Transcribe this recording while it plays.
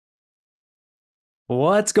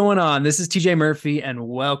What's going on? This is TJ Murphy, and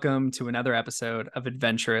welcome to another episode of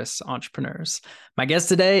Adventurous Entrepreneurs. My guest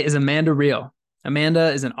today is Amanda Reill.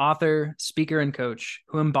 Amanda is an author, speaker, and coach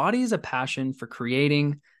who embodies a passion for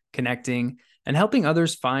creating, connecting, and helping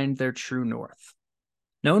others find their true north.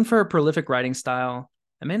 Known for her prolific writing style,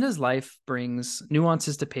 Amanda's life brings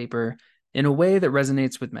nuances to paper in a way that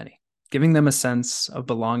resonates with many, giving them a sense of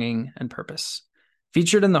belonging and purpose.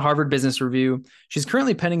 Featured in the Harvard Business Review, she's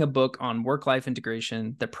currently penning a book on work-life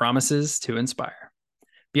integration that promises to inspire.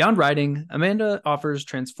 Beyond writing, Amanda offers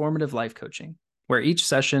transformative life coaching, where each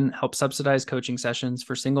session helps subsidize coaching sessions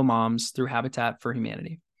for single moms through Habitat for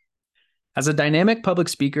Humanity. As a dynamic public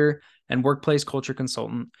speaker and workplace culture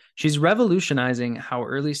consultant, she's revolutionizing how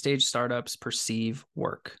early-stage startups perceive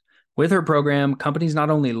work. With her program, companies not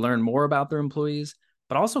only learn more about their employees,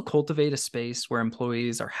 but also cultivate a space where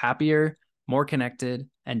employees are happier, more connected,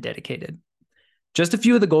 and dedicated. Just a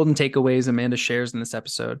few of the golden takeaways Amanda shares in this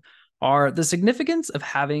episode are the significance of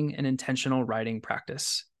having an intentional writing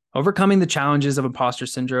practice, overcoming the challenges of imposter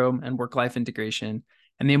syndrome and work-life integration,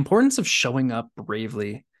 and the importance of showing up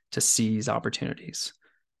bravely to seize opportunities.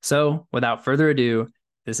 So, without further ado,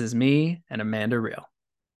 this is me and Amanda Reill.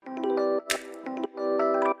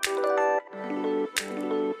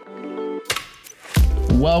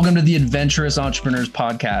 Welcome to the Adventurous Entrepreneurs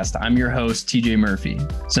Podcast. I'm your host, TJ Murphy.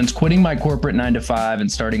 Since quitting my corporate 9-to-5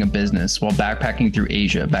 and starting a business while backpacking through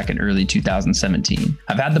Asia back in early 2017,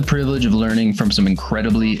 I've had the privilege of learning from some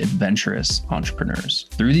incredibly adventurous entrepreneurs.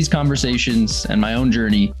 Through these conversations and my own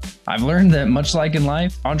journey, I've learned that much like in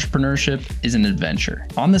life, entrepreneurship is an adventure.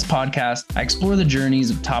 On this podcast, I explore the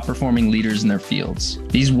journeys of top-performing leaders in their fields.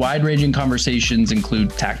 These wide-ranging conversations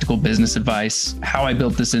include tactical business advice, how I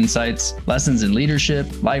built this insights, lessons in leadership,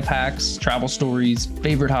 life hacks, travel stories,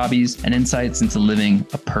 favorite hobbies, and insights into living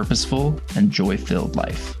a purposeful and joy-filled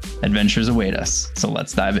life. Adventures await us, so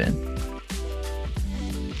let's dive in.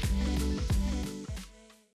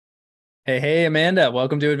 Hey, Amanda,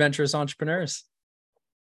 welcome to Adventurous Entrepreneurs.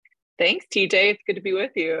 Thanks, TJ. It's good to be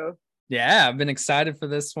with you. Yeah, I've been excited for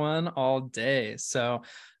this one all day. So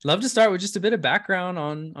I'd love to start with just a bit of background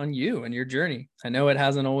on you and your journey. I know it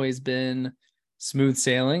hasn't always been smooth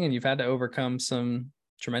sailing and you've had to overcome some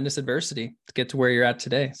tremendous adversity to get to where you're at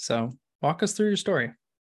today. So walk us through your story.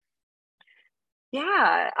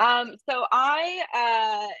 Yeah. So I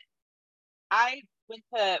went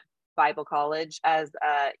to Bible college as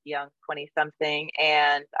a young 20-something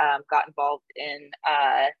and got involved in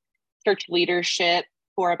church leadership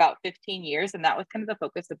for about 15 years. And that was kind of the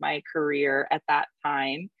focus of my career at that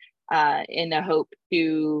time, in the hope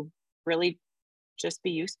to really just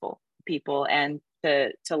be useful to people and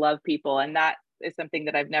to love people. And that is something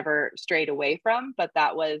that I've never strayed away from, but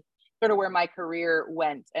that was sort of where my career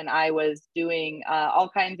went. And I was doing all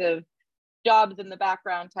kinds of jobs in the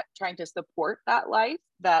background, trying to support that life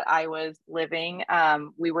that I was living.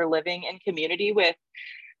 We were living in community with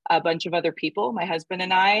a bunch of other people, my husband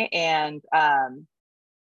and I, and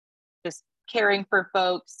just caring for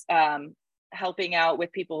folks, helping out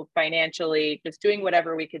with people financially, just doing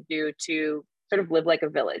whatever we could do to sort of live like a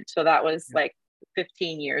village. So that was like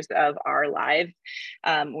 15 years of our lives.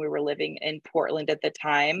 We were living in Portland at the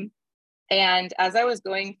time. And as I was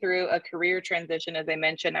going through a career transition, as I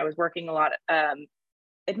mentioned, I was working a lot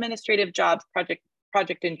administrative jobs,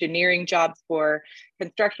 project engineering jobs for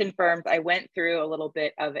construction firms. I went through a little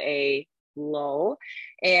bit of a lull.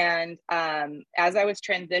 And as I was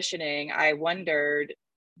transitioning, I wondered,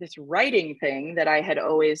 this writing thing that I had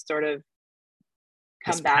always sort of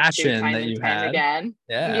come This back to passion time that and you time had. again.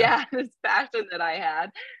 Yeah. This passion that I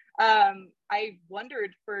had. I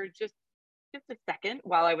wondered for just a second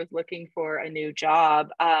while I was looking for a new job,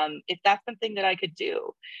 if that's something that I could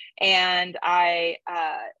do. And I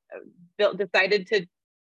decided to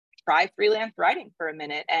try freelance writing for a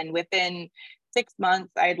minute. And within 6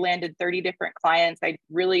 months, I had landed 30 different clients. I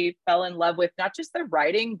really fell in love with not just the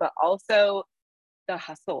writing, but also the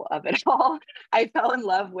hustle of it all. I fell in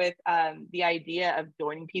love with the idea of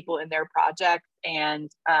joining people in their projects,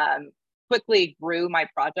 and quickly grew my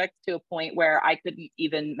projects to a point where I couldn't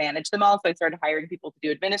even manage them all. So I started hiring people to do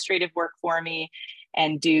administrative work for me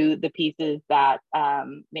and do the pieces that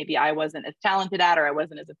maybe I wasn't as talented at or I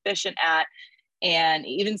wasn't as efficient at. And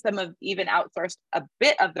even outsourced a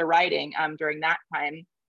bit of the writing during that time,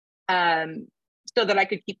 so that I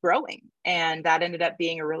could keep growing. And that ended up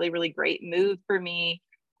being a really, really great move for me,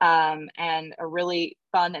 and a really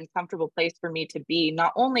fun and comfortable place for me to be,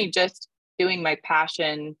 not only just doing my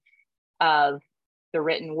passion of the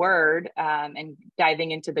written word, and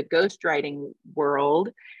diving into the ghostwriting world,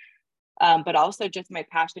 but also just my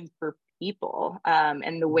passion for people.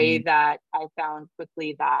 And the way that I found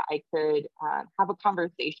quickly that I could have a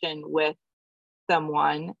conversation with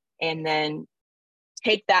someone and then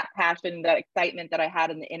take that passion, that excitement that I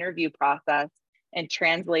had in the interview process and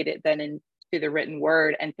translate it then into the written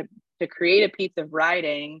word, and to create a piece of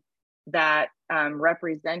writing that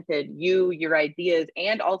represented you, your ideas,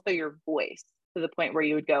 and also your voice, to the point where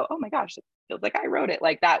you would go, oh my gosh, it feels like I wrote it.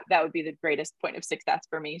 Like that would be the greatest point of success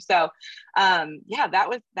for me. So yeah, that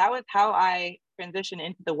was how I transitioned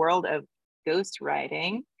into the world of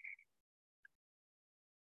ghostwriting.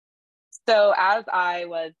 So as I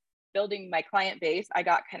was building my client base, I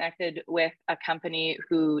got connected with a company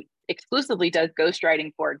who exclusively does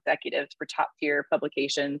ghostwriting for executives for top tier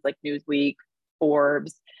publications like Newsweek,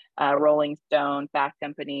 Forbes, Rolling Stone, Fast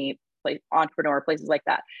Company, Entrepreneur, places like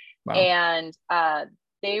that. Wow. And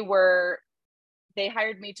they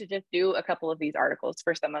hired me to just do a couple of these articles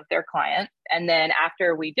for some of their clients. And then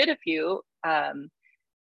after we did a few,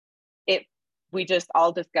 we just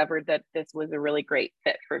all discovered that this was a really great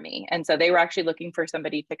fit for me. And so they were actually looking for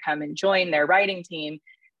somebody to come and join their writing team.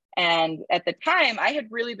 And at the time, I had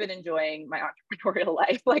really been enjoying my entrepreneurial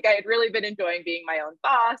life. Like I had really been enjoying being my own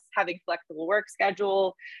boss, having flexible work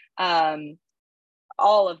schedule,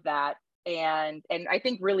 all of that. And I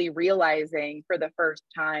think really realizing for the first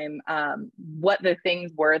time what the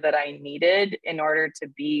things were that I needed in order to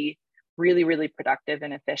be really, really productive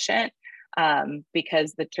and efficient.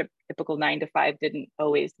 Because the typical 9 to 5 didn't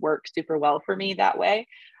always work super well for me that way.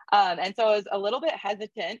 And so I was a little bit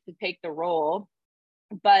hesitant to take the role,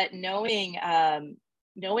 but knowing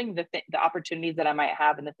the opportunities that I might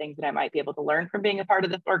have and the things that I might be able to learn from being a part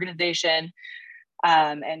of this organization,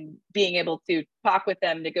 and being able to talk with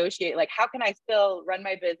them, negotiate, like, how can I still run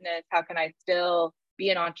my business? How can I still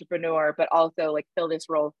be an entrepreneur, but also like fill this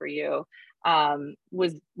role for you?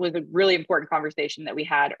 Was a really important conversation that we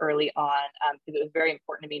had early on, because it was very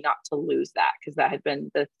important to me not to lose that, because that had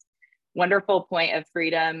been this wonderful point of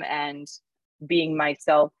freedom and being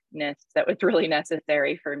myselfness that was really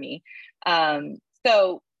necessary for me.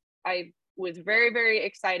 So I was very, very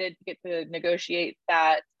excited to get to negotiate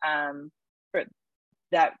that for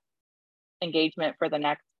that engagement for the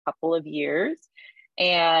next couple of years.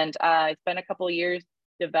 And I spent a couple of years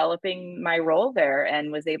developing my role there,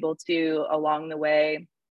 and was able to, along the way,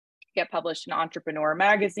 get published in Entrepreneur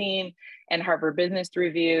Magazine and Harvard Business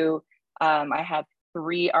Review. I have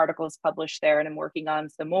 3 articles published there, and I'm working on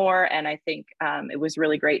some more. And I think it was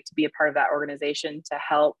really great to be a part of that organization to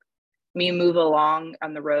help me move along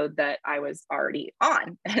on the road that I was already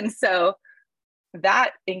on. And so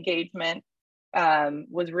that engagement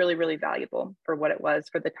was really, really valuable for what it was,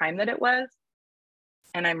 for the time that it was.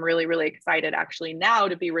 And I'm really, really excited actually now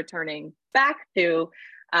to be returning back to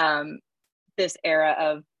this era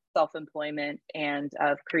of self-employment and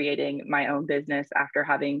of creating my own business after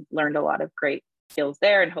having learned a lot of great skills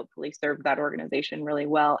there, and hopefully served that organization really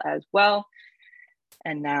well as well.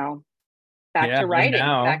 And now back to writing,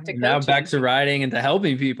 back to now back coaching. to writing and to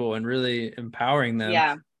helping people and really empowering them.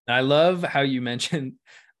 Yeah. And I love how you mentioned,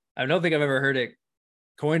 I don't think I've ever heard it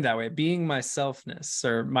coined that way, being myselfness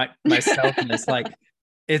or myselfness. Like,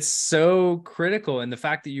 it's so critical. And the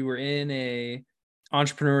fact that you were in a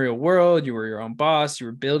entrepreneurial world, you were your own boss, you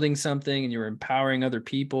were building something, and you were empowering other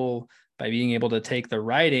people by being able to take the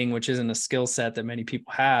writing, which isn't a skill set that many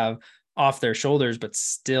people have, off their shoulders, but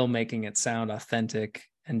still making it sound authentic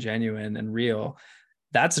and genuine and real.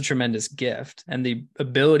 That's a tremendous gift. And the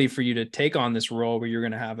ability for you to take on this role where you're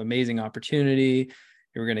going to have amazing opportunity,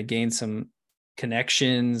 you're going to gain some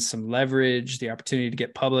connections, some leverage, the opportunity to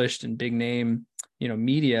get published in big name,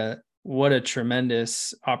 media. What a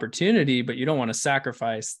tremendous opportunity, but you don't want to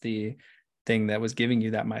sacrifice the thing that was giving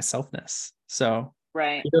you that myselfness. So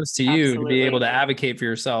Right. kudos to you to be Absolutely. able to advocate for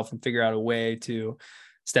yourself and figure out a way to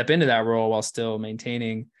step into that role while still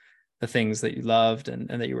maintaining the things that you loved and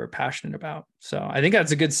that you were passionate about. So I think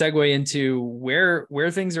that's a good segue into where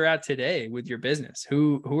things are at today with your business.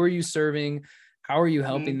 Who are you serving? How are you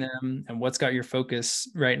helping them? And what's got your focus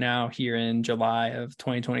right now here in July of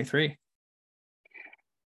 2023?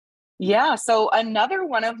 Yeah. So another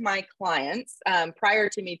one of my clients, prior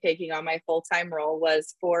to me taking on my full-time role,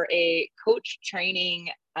 was for a coach training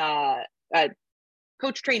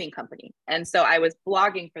company. And so I was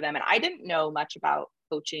blogging for them, and I didn't know much about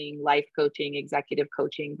coaching, life coaching, executive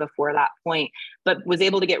coaching before that point, but was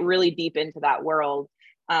able to get really deep into that world.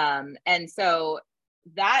 And so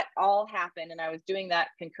that all happened, and I was doing that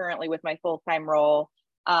concurrently with my full-time role,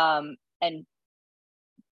 and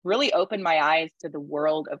really opened my eyes to the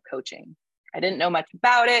world of coaching. I didn't know much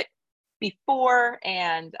about it before,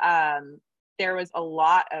 and there was a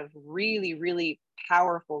lot of really, really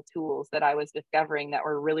powerful tools that I was discovering that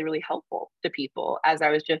were really, really helpful to people as I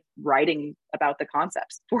was just writing about the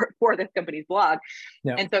concepts for this company's blog.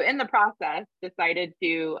 Yeah. And so in the process, decided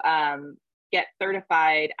to get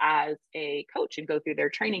certified as a coach and go through their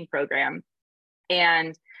training program.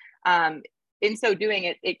 And in so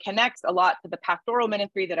doing, it connects a lot to the pastoral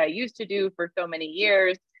ministry that I used to do for so many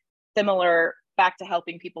years, similar back to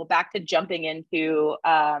helping people, back to jumping into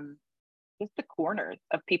just the corners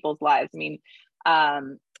of people's lives. I mean,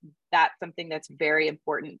 that's something that's very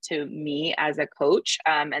important to me as a coach.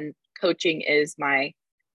 And coaching is my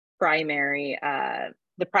primary,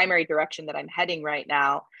 the primary direction that I'm heading right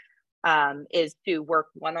now, is to work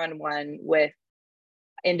one-on-one with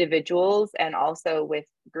individuals and also with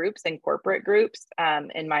groups and corporate groups.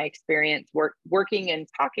 In my experience, working and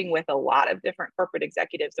talking with a lot of different corporate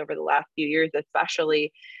executives over the last few years,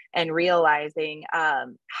 especially, and realizing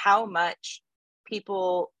how much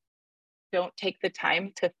people don't take the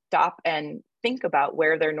time to stop and think about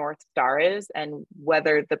where their North Star is and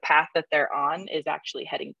whether the path that they're on is actually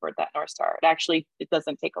heading toward that North Star. It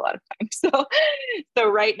doesn't take a lot of time. So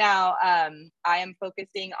right now, I am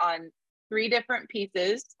focusing on 3 different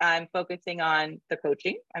pieces. I'm focusing on the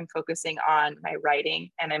coaching, I'm focusing on my writing,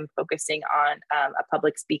 and I'm focusing on a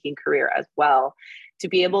public speaking career as well, to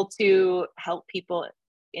be able to help people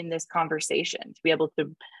in this conversation, to be able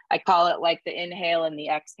to, I call it like the inhale and the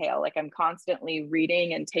exhale. Like I'm constantly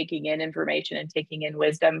reading and taking in information and taking in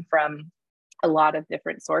wisdom from a lot of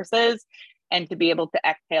different sources, and to be able to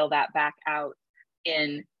exhale that back out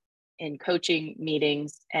in coaching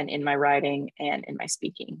meetings and in my writing and in my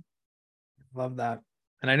speaking. Love that.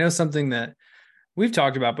 And I know something that we've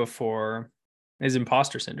talked about before is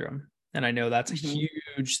imposter syndrome. And I know that's a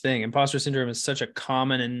huge thing. Imposter syndrome is such a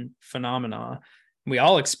common phenomenon. We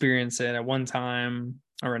all experience it at one time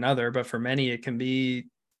or another, but for many, it can be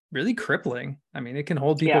really crippling. I mean, it can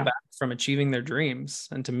hold people back from achieving their dreams.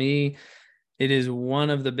 And to me, it is one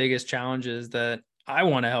of the biggest challenges that I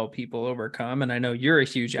want to help people overcome. And I know you're a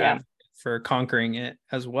huge advocate for conquering it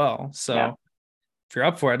as well. So if you're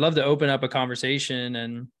up for it, I'd love to open up a conversation.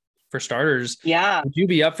 And for starters, would you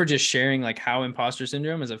be up for just sharing like how imposter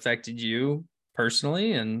syndrome has affected you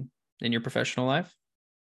personally and in your professional life?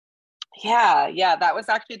 Yeah. That was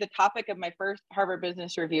actually the topic of my first Harvard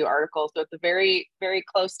Business Review article. So it's a very, very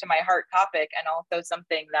close to my heart topic, and also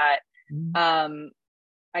something that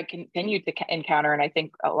I continue to encounter. And I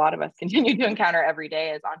think a lot of us continue to encounter every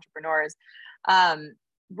day as entrepreneurs.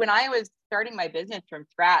 When I was starting my business from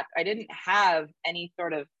scratch, I didn't have any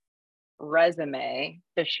sort of resume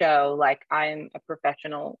to show like I'm a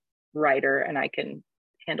professional writer and I can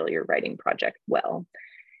handle your writing project well.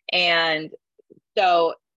 And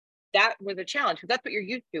so that was a challenge, because that's what you're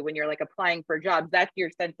used to when you're like applying for jobs. That's your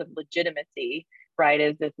sense of legitimacy, right?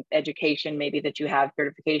 Is this education maybe that you have,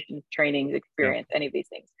 certifications, trainings, experience, any of these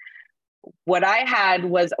things. What I had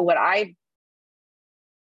was a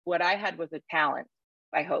talent,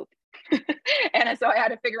 I hope. And so I had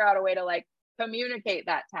to figure out a way to like communicate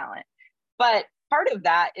that talent. But part of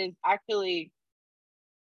that is actually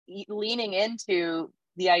leaning into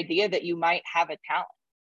the idea that you might have a talent.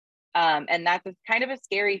 And that's kind of a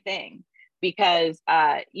scary thing, because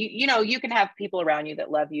you can have people around you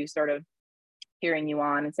that love you, sort of hearing you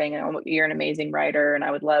on and saying, oh, you're an amazing writer, and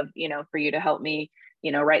I would love, for you to help me,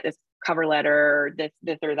 write this cover letter, or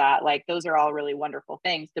this or that. Like, those are all really wonderful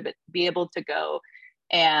things to be able to go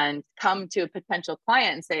and come to a potential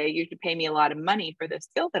client and say, you should pay me a lot of money for this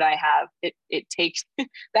skill that I have. It takes,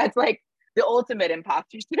 that's like the ultimate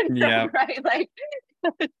imposter syndrome, right? Like,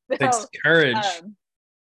 takes courage.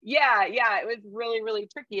 It was really, really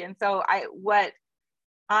tricky. And so what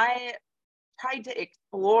I tried to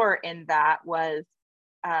explore in that was,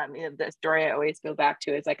 the story I always go back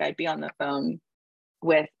to is like, I'd be on the phone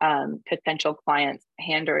with potential clients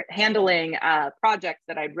handling projects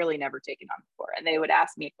that I'd really never taken on before. And they would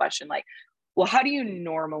ask me a question like, well, how do you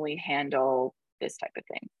normally handle this type of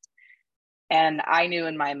thing? And I knew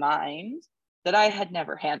in my mind that I had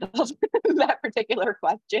never handled that particular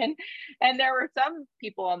question. And there were some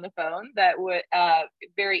people on the phone that would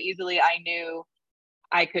very easily, I knew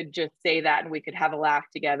I could just say that and we could have a laugh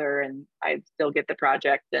together and I'd still get the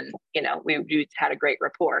project, and, we had a great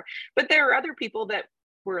rapport. But there were other people that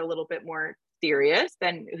were a little bit more serious,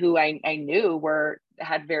 and who I knew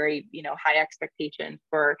had very, high expectations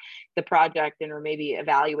for the project, and were maybe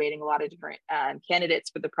evaluating a lot of different candidates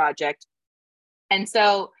for the project. And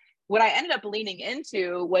so what I ended up leaning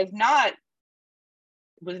into was not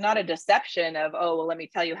a deception of, oh, well, let me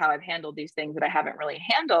tell you how I've handled these things that I haven't really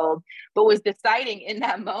handled, but was deciding in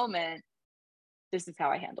that moment, this is how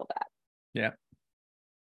I handle that. Yeah.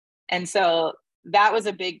 And so that was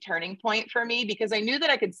a big turning point for me, because I knew that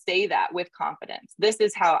I could say that with confidence. This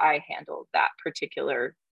is how I handled that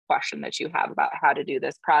particular question that you have about how to do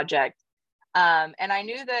this project. And I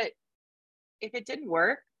knew that if it didn't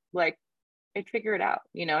work, like, I'd figure it out.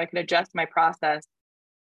 I could adjust my process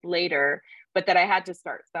later, but that I had to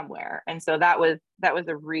start somewhere. And so that was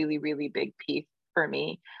a really, really big piece for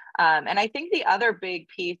me. And I think the other big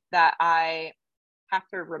piece that I have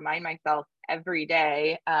to remind myself every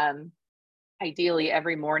day, ideally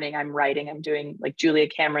every morning I'm writing, I'm doing like Julia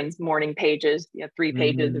Cameron's morning pages, 3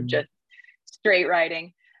 pages of just straight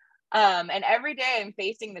writing. And every day I'm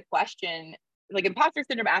facing the question, like imposter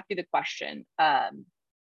syndrome asks you the question,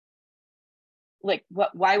 like,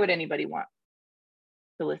 why would anybody want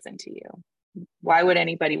to listen to you? Why would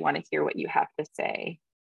anybody want to hear what you have to say?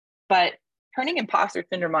 But turning imposter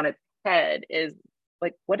syndrome on its head is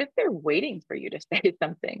like, what if they're waiting for you to say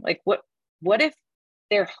something? Like, what if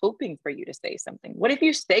they're hoping for you to say something? What if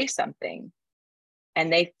you say something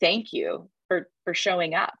and they thank you for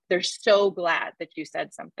showing up? They're so glad that you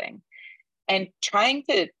said something. And trying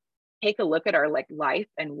to take a look at our like life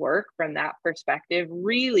and work from that perspective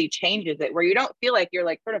really changes it, where you don't feel like you're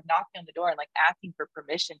like sort of knocking on the door and like asking for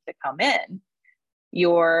permission to come in.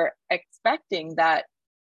 You're expecting that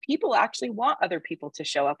people actually want other people to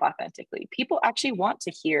show up authentically. People actually want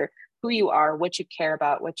to hear who you are, what you care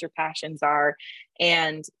about, what your passions are.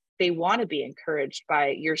 And they want to be encouraged by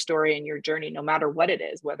your story and your journey, no matter what it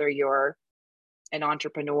is, whether you're an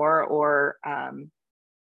entrepreneur or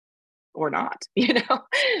not, Yeah.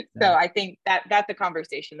 So I think that that's a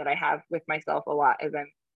conversation that I have with myself a lot as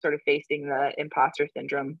I'm sort of facing the imposter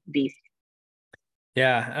syndrome beast.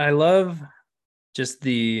 Yeah, I love just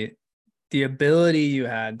the ability you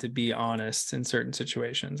had to be honest in certain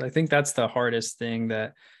situations. I think that's the hardest thing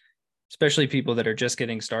that especially people that are just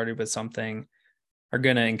getting started with something are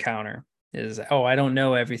going to encounter is, oh, I don't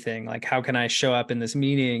know everything. Like, how can I show up in this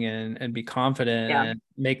meeting and be confident and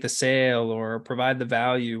make the sale or provide the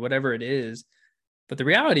value, whatever it is. But the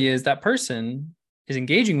reality is that person is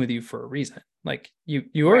engaging with you for a reason. Like you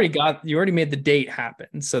already made the date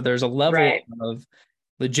happen. So there's a level of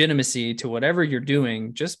legitimacy to whatever you're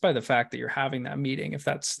doing just by the fact that you're having that meeting, if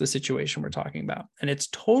that's the situation we're talking about. And it's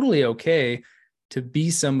totally okay to be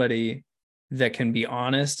somebody that can be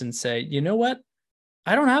honest and say, you know what?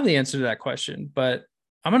 I don't have the answer to that question, but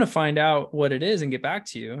I'm going to find out what it is and get back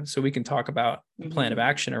to you so we can talk about the plan of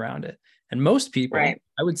action around it. And most people, I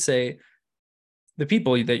would say the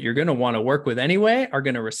people that you're going to want to work with anyway are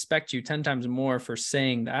going to respect you 10 times more for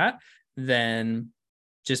saying that than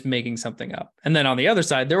just making something up. And then on the other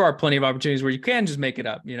side, there are plenty of opportunities where you can just make it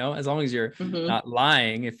up, as long as you're not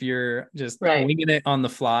lying. If you're just winging it on the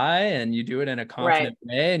fly and you do it in a confident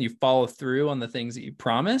way and you follow through on the things that you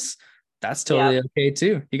promise, that's totally okay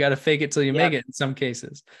too. You got to fake it till you make it in some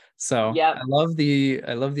cases. So I love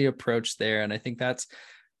the approach there. And I think that's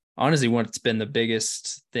honestly what's been the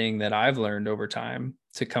biggest thing that I've learned over time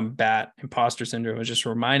to combat imposter syndrome, is just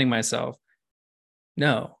reminding myself,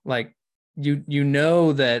 no, like you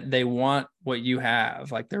know that they want what you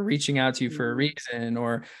have, like they're reaching out to you for a reason,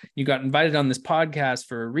 or you got invited on this podcast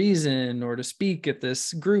for a reason, or to speak at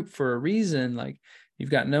this group for a reason. Like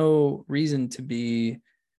you've got no reason to be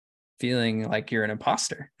feeling like you're an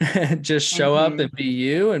imposter. Just show up and be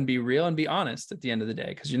you and be real and be honest at the end of the day,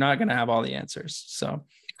 because you're not going to have all the answers. So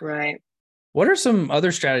what are some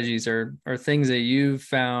other strategies or things that you've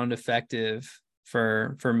found effective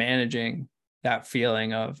for managing that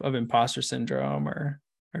feeling of imposter syndrome or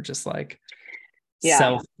just like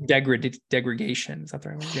self degradation? Is that the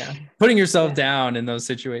right word? Yeah. Putting yourself down in those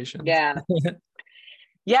situations.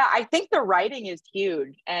 Yeah, I think the writing is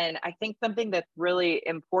huge. And I think something that's really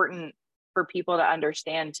important for people to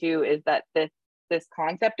understand too is that this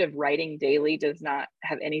concept of writing daily does not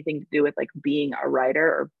have anything to do with like being a writer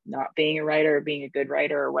or not being a writer or being a good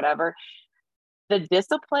writer or whatever. The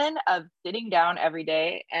discipline of sitting down every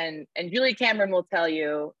day, and Julie Cameron will tell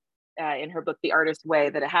you in her book, The Artist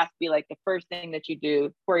Way, that it has to be like the first thing that you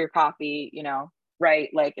do, pour your coffee, write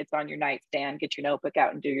like it's on your nightstand, get your notebook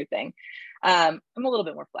out and do your thing. I'm a little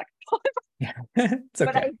bit more flexible. It's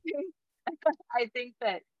okay. But I think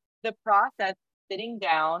that the process, sitting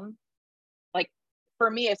down, like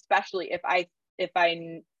for me, especially if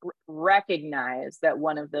I recognize that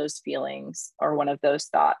one of those feelings or one of those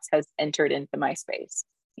thoughts has entered into my space,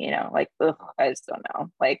 like, I just don't know.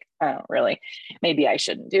 Like, I don't really, maybe I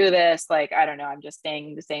shouldn't do this. Like, I don't know. I'm just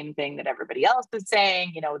saying the same thing that everybody else is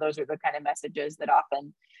saying. Those are the kind of messages that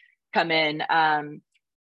often come in.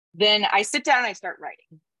 Then I sit down and I start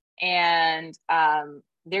writing. And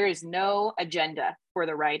there is no agenda for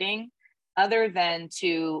the writing other than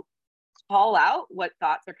to call out what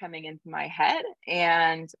thoughts are coming into my head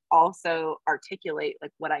and also articulate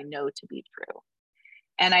like what I know to be true.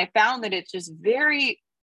 And I found that it's just very,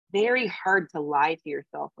 very hard to lie to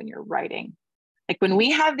yourself when you're writing. Like when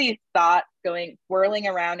we have these thoughts going whirling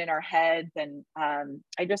around in our heads, and I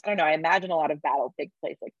don't know, I imagine a lot of battle takes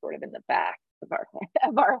place like sort of in the back of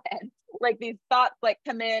our head. Like these thoughts like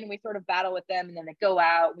come in, we sort of battle with them, and then they go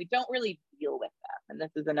out. We don't really deal with them. And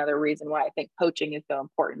this is another reason why I think coaching is so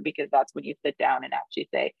important, because that's when you sit down and actually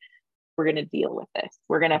say, we're going to deal with this.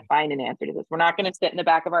 We're going to find an answer to this. We're not going to sit in the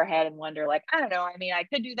back of our head and wonder like, I don't know, I mean, I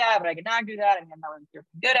could do that, but I could not do that, and I'm not really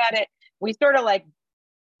good at it. We sort of like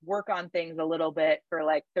work on things a little bit for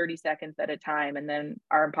like 30 seconds at a time, and then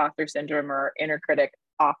our imposter syndrome or our inner critic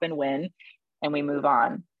often win and we move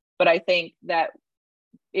on. But I think that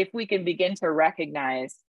if we can begin to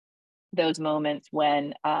recognize those moments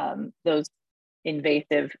when those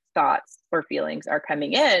invasive thoughts or feelings are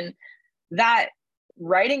coming in, that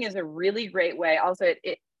writing is a really great way. Also,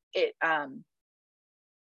 it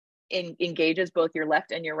engages both your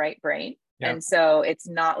left and your right brain. Yep. And so it's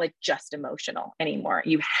not like just emotional anymore.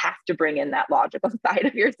 You have to bring in that logical side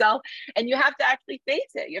of yourself, and you have to actually face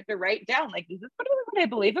it. You have to write down, like, is this really what I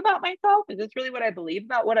believe about myself? Is this really what I believe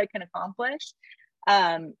about what I can accomplish?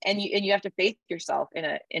 And you have to face yourself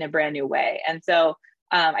in a brand new way. And so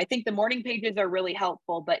I think the morning pages are really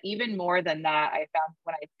helpful, but even more than that, I found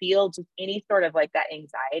when I feel just any sort of like that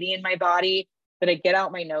anxiety in my body, that I get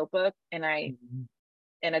out my notebook and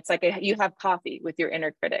and it's like you have coffee with your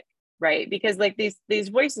inner critic, right? Because like these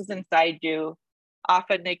voices inside you,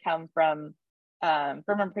 often they come from a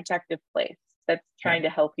protective place that's trying to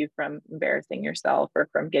help you from embarrassing yourself or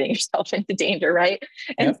from getting yourself into danger, right?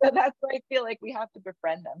 And so that's where I feel like we have to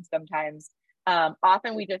befriend them sometimes.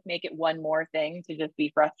 Often we just make it one more thing to just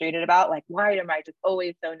be frustrated about, like, why am I just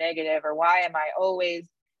always so negative, or why am I always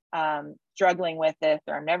struggling with this,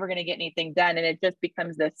 or I'm never going to get anything done, and it just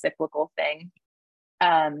becomes this cyclical thing.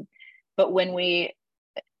 But when we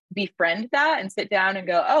befriend that and sit down and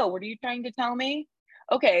go, oh, what are you trying to tell me?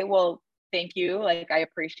 Okay, well, thank you. Like, I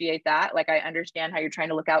appreciate that. Like, I understand how you're trying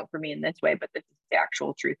to look out for me in this way, but this is the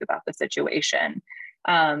actual truth about the situation.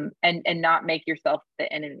 And not make yourself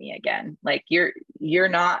the enemy again. Like you're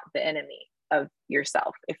not the enemy of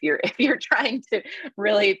yourself. If you're trying to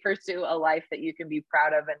really pursue a life that you can be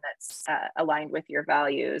proud of and that's aligned with your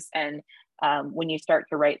values. And when you start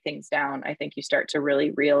to write things down, I think you start to really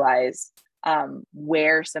realize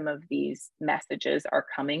where some of these messages are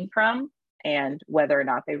coming from and whether or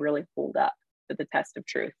not they really hold up to the test of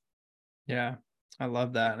truth. Yeah, I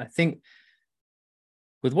love that. And I think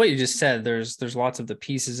with what you just said, there's lots of the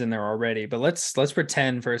pieces in there already, but let's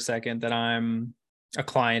pretend for a second that I'm a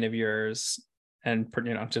client of yours, and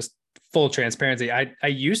just full transparency. I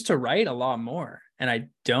used to write a lot more, and I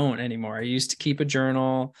don't anymore. I used to keep a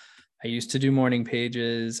journal. I used to do morning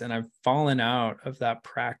pages, and I've fallen out of that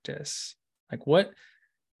practice. Like what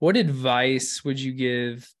advice would you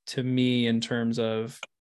give to me in terms of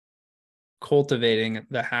cultivating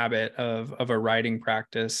the habit of a writing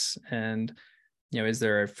practice? And is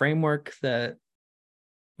there a framework that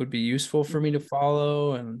would be useful for me to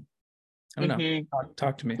follow? And I don't know,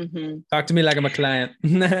 talk to me. Talk to me like I'm a client.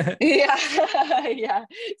 Yeah. Yeah.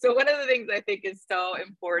 So one of the things I think is so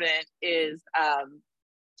important is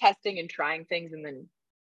testing and trying things and then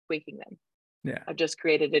tweaking them. Yeah. I've just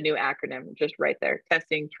created a new acronym just right there: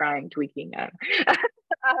 testing, trying, tweaking them.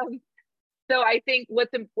 So I think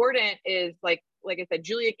what's important is like I said,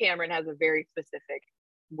 Julia Cameron has a very specific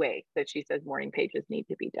way that she says morning pages need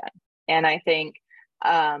to be done. And I think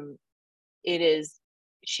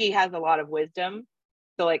she has a lot of wisdom.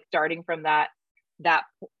 So like starting from that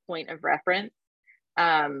point of reference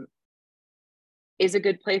is a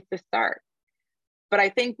good place to start. But I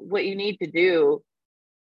think what you need to do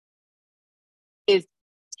is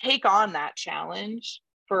take on that challenge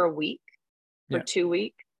for a week or 2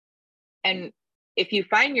 weeks. And if you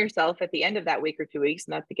find yourself at the end of that week or 2 weeks,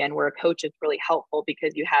 and that's again where a coach is really helpful,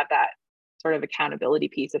 because you have that sort of accountability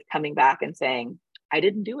piece of coming back and saying, I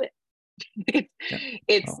didn't do it.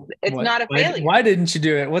 It's not a failure. Why didn't you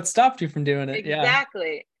do it? What stopped you from doing it?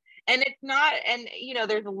 Exactly. And it's not, and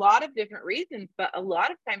there's a lot of different reasons, but a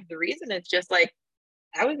lot of times the reason is just like,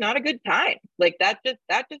 that was not a good time. Like that just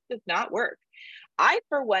does not work. I,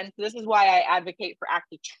 for one, so this is why I advocate for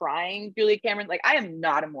actually trying Julia Cameron. Like, I am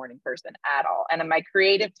not a morning person at all. And my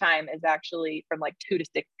creative time is actually from like 2 to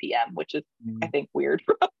 6 p.m., which is, I think, weird.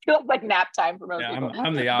 Feels like nap time for most people.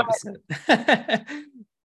 I'm the opposite.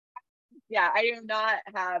 Yeah, I do not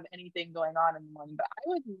have anything going on in the morning, but I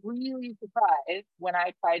was really surprised when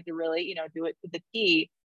I tried to really, do it to the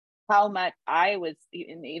T, how much I was,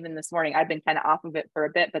 even this morning, I've been kind of off of it for a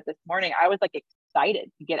bit, but this morning I was like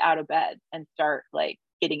excited to get out of bed and start like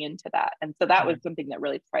getting into that. And so that was something that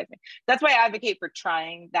really surprised me. That's why I advocate for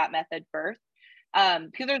trying that method first.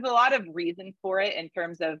 Because there's a lot of reasons for it in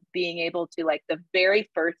terms of being able to, like, the very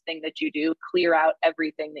first thing that you do, clear out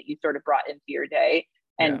everything that you sort of brought into your day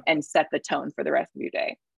and set the tone for the rest of your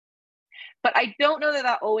day. But I don't know that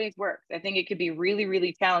that always works. I think it could be really,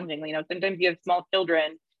 really challenging. You know, sometimes you have small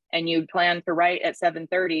children and you plan to write at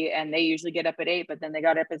 7:30 and they usually get up at 8, but then they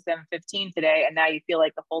got up at 7:15 today, and now you feel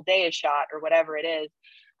like the whole day is shot or whatever it is.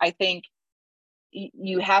 I think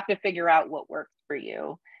you have to figure out what works for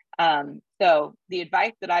you. So the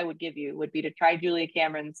advice that I would give you would be to try Julia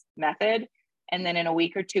Cameron's method, and then in a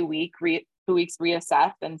week or 2 weeks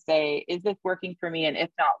reassess and say, is this working for me? And if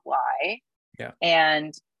not, why? Yeah.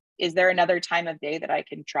 And is there another time of day that I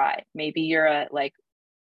can try? Maybe you're a, like,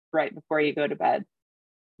 right before you go to bed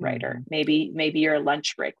writer. Maybe you're a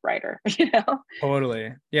lunch break writer, you know?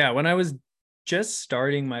 Totally. Yeah. When I was just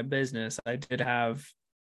starting my business, I did have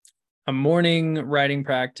a morning writing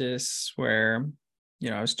practice where, you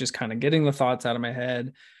know, I was just kind of getting the thoughts out of my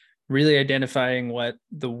head, really identifying what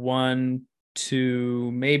the 1,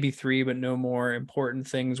 2, maybe 3, but no more important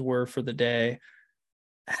things were for the day.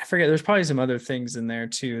 I forget, there's probably some other things in there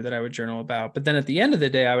too that I would journal about. But then at the end of the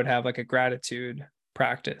day, I would have like a gratitude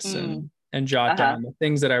practice and jot down the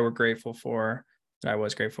things that I was grateful for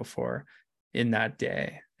in that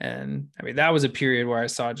day. And I mean, that was a period where I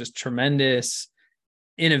saw just tremendous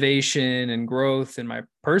innovation and growth in my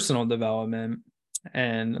personal development.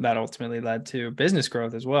 And that ultimately led to business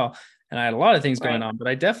growth as well. And I had a lot of things going on, but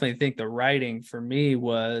I definitely think the writing for me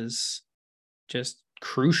was just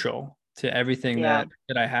crucial to everything that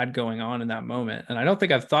I had going on in that moment. And I don't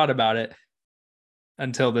think I've thought about it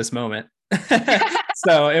until this moment.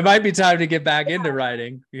 So it might be time to get back into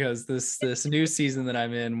writing, because this new season that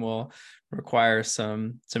I'm in will require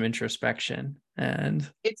some introspection. And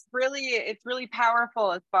it's really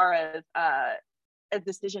powerful as far as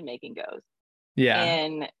decision making goes.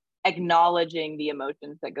 In acknowledging the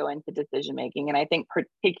emotions that go into decision making. And I think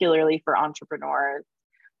particularly for entrepreneurs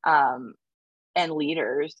and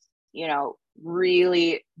leaders, you know,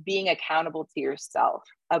 really being accountable to yourself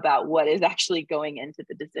about what is actually going into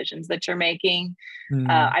the decisions that you're making.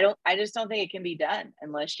 I just don't think it can be done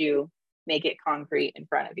unless you make it concrete in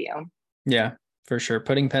front of you. Yeah, for sure.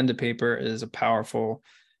 Putting pen to paper is a powerful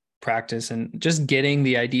practice, and just getting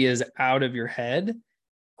the ideas out of your head,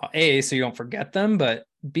 A, so you don't forget them, but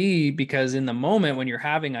B, because in the moment when you're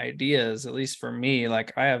having ideas, at least for me,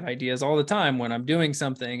 like I have ideas all the time when I'm doing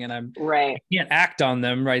something and I can't act on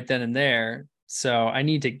them right then and there. So I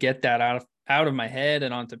need to get that out of my head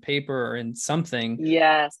and onto paper or in something,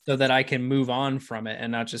 so that I can move on from it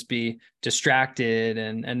and not just be distracted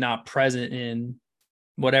and not present in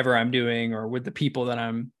whatever I'm doing or with the people that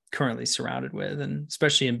I'm currently surrounded with. And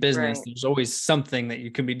especially in business, there's always something that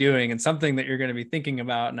you can be doing and something that you're going to be thinking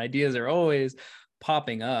about, and ideas are always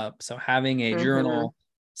popping up. So having a journal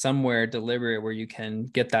somewhere deliberate where you can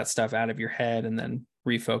get that stuff out of your head and then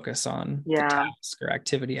refocus on the task or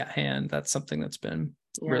activity at hand, that's something that's been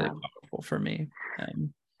really powerful for me.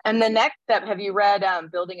 And the next step, have you read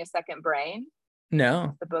Building a Second Brain?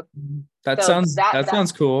 No. The book. That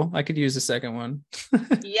sounds cool. I could use a second one. So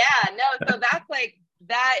that's like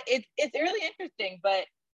that. It's really interesting, but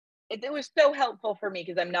it was so helpful for me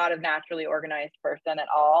because I'm not a naturally organized person at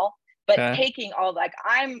all. But taking all, like,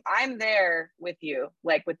 I'm there with you,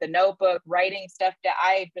 like with the notebook, writing stuff that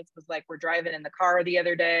I just was like, we're driving in the car the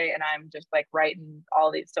other day and I'm just like writing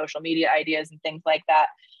all these social media ideas and things like that.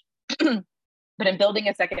 But in Building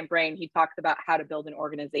a Second Brain, he talks about how to build an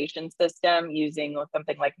organization system using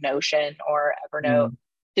something like Notion or Evernote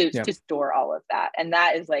to store all of that. And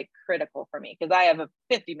that is like critical for me because I have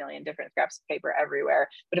 50 million different scraps of paper everywhere.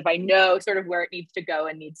 But if I know sort of where it needs to go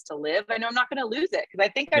and needs to live, I know I'm not going to lose it because I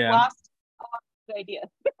think I've lost a lot of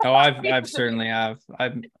ideas. I've certainly have.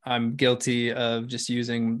 I'm guilty of just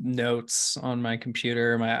using notes on my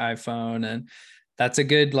computer, my iPhone, and that's a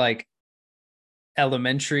good like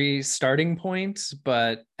elementary starting point.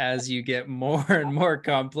 But as you get more and more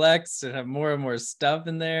complex and have more and more stuff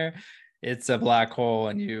in there, it's a black hole,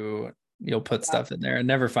 and you'll put stuff in there and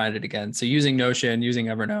never find it again. So using Notion, using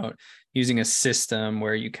Evernote, using a system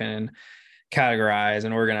where you can categorize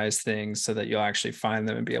and organize things so that you'll actually find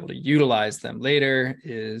them and be able to utilize them later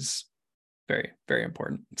is very, very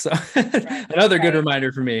important. So another good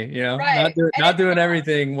reminder for me, you know, not doing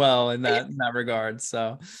everything well in that regard.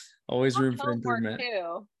 So always room for improvement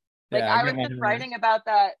too. Like I was just writing about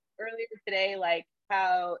that earlier today, like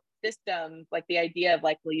how systems, like the idea of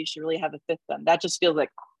like, well, you should really have a system that just feels like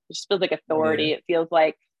It just feels like Totally. authority. It feels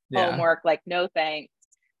like Yeah. homework, like no thanks.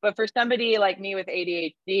 But for somebody like me with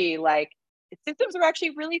ADHD, like systems are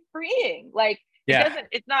actually really freeing. Like it Yeah. doesn't,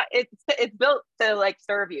 it's not, it's built to like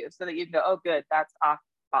serve you so that you can go, oh, good, that's off,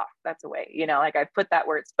 that's away. Like I put that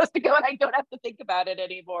where it's supposed to go and I don't have to think about it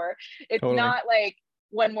anymore. It's Totally. not like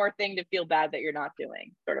one more thing to feel bad that you're not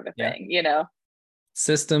doing, sort of a Yeah. thing.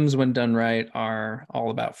 Systems, when done right, are all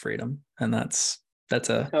about freedom. And that's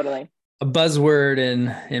Totally. a buzzword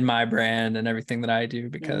in my brand and everything that I do, Mm-hmm.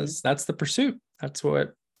 because that's the pursuit. That's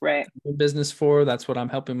what Right. I'm in business for. That's what I'm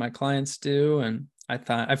helping my clients do. And I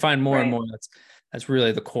find more and Right. more that's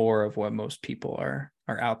really the core of what most people are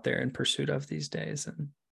out there in pursuit of these days. And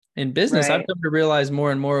in business, I've Right. come to realize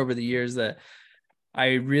more and more over the years that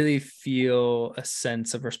I really feel a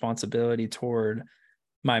sense of responsibility toward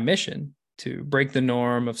my mission to break the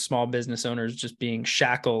norm of small business owners just being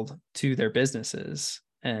shackled to their businesses,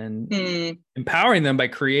 and Mm. empowering them by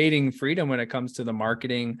creating freedom when it comes to the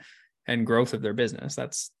marketing and growth of their business.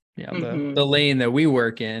 That's Mm-hmm. the lane that we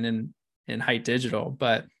work in Height Digital.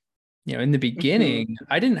 But in the Mm-hmm. beginning,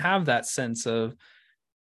 I didn't have that sense of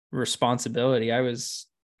responsibility. When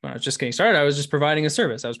I was just getting started, I was just providing a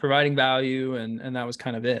service. I was providing value, and that was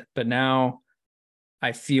kind of it. But now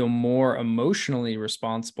I feel more emotionally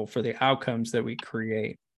responsible for the outcomes that we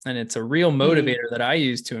create. And it's a real Mm. motivator that I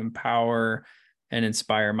use to empower and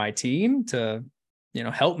inspire my team to,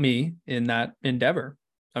 help me in that endeavor.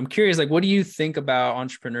 I'm curious, like, what do you think about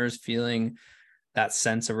entrepreneurs feeling that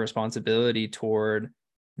sense of responsibility toward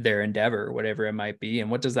their endeavor, whatever it might be? And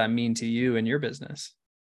what does that mean to you and your business?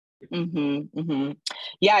 Mm-hmm. Mm-hmm.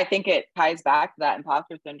 Yeah, I think it ties back to that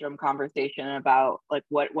imposter syndrome conversation about like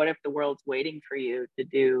what if the world's waiting for you to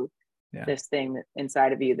do Yeah. this thing that's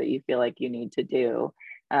inside of you that you feel like you need to do,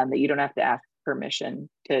 that you don't have to ask permission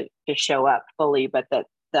to show up fully, but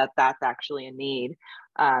that's actually a need.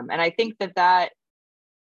 And I think that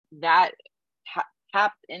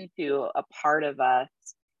taps into a part of us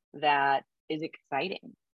that is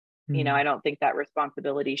exciting. I Mm. don't think that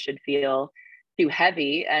responsibility should feel too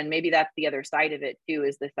heavy. And maybe that's the other side of it too,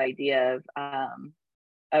 is this idea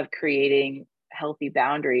of creating healthy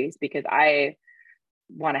boundaries, because I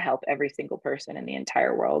want to help every single person in the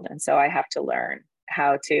entire world. And so I have to learn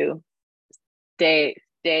how to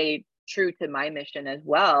stay true to my mission as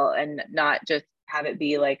well, and not just have it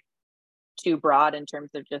be like too broad in terms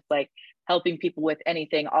of just like helping people with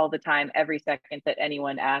anything all the time, every second that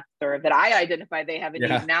anyone asks or that I identify they have a need.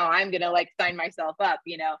 Yeah. Now I'm going to like sign myself up.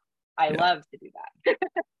 I Yeah. love to do that.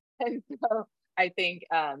 And so I think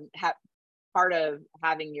part of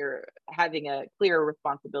having a clear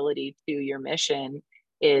responsibility to your mission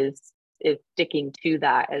is sticking to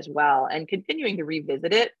that as well, and continuing to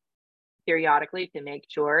revisit it periodically to make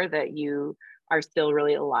sure that you are still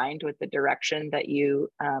really aligned with the direction that you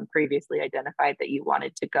previously identified that you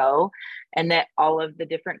wanted to go, and that all of the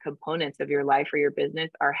different components of your life or your business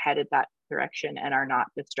are headed that direction and are not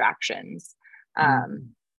distractions. um, Mm.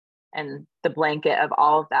 and the blanket of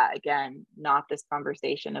all of that, again, not this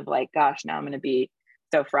conversation of like, gosh, now I'm going to be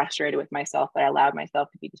so frustrated with myself that I allowed myself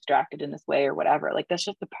to be distracted in this way or whatever. Like that's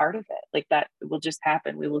just a part of it. Like that will just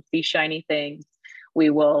happen. We will see shiny things. We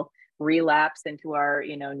will relapse into our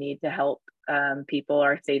need to help people,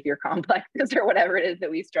 our savior complexes or whatever it is that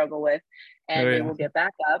we struggle with, Oh and we yeah. will get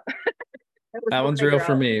back up. And we That will one's real figure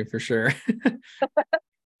for out. me for sure.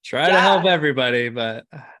 Try to help Yeah. everybody, but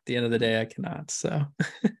at the end of the day, I cannot. So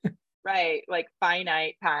Right, like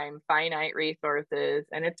finite time, finite resources,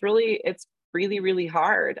 and it's really really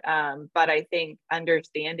hard. But I think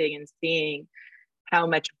understanding and seeing how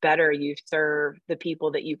much better you serve the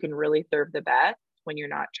people that you can really serve the best when you're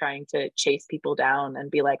not trying to chase people down and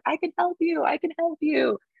be like, I can help you,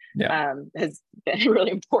 yeah, has been a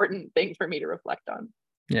really important thing for me to reflect on.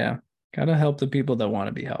 yeah, gotta help the people that want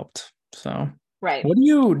to be helped. So, Right. what do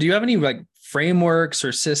you have any like frameworks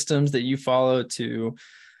or systems that you follow to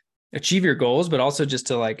achieve your goals, but also just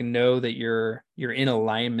to like know that you're in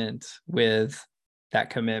alignment with that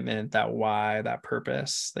commitment, that why, that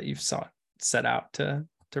purpose that you've set out to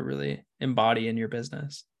really embody in your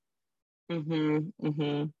business? Mm-hmm.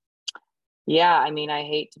 Mm-hmm. Yeah, I mean, I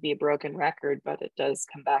hate to be a broken record, but it does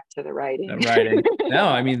come back to the writing. Writing. No,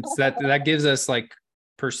 I mean that gives us like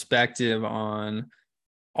perspective on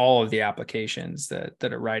all of the applications that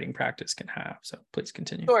a writing practice can have. So please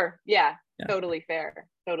continue. Sure. Yeah. Yeah. Totally fair.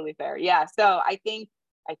 Totally fair. Yeah. So I think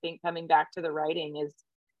coming back to the writing is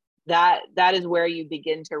that is where you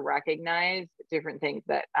begin to recognize different things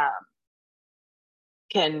that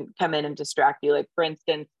can come in and distract you. Like for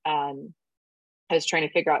instance, I was trying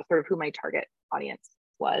to figure out sort of who my target audience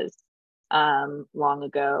was. long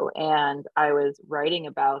ago. And I was writing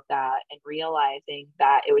about that and realizing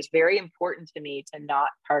that it was very important to me to not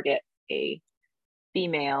target a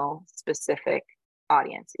female specific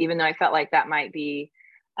audience, even though I felt like that might be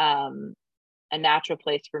a natural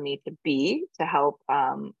place for me to be, to help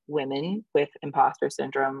women with imposter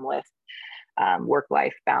syndrome, with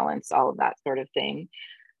work-life balance, all of that sort of thing.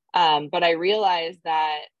 But I realized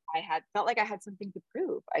that I had felt like I had something to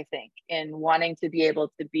prove, I think, in wanting to be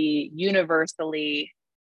able to be universally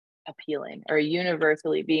appealing, or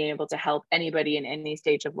universally being able to help anybody in any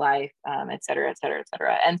stage of life, et cetera, et cetera, et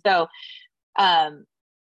cetera. And so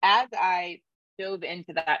as I dove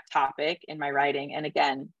into that topic in my writing, and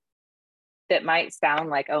again, that might sound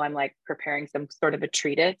like, oh, I'm like preparing some sort of a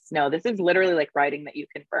treatise. No, this is literally like writing that you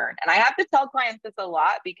can burn. And I have to tell clients this a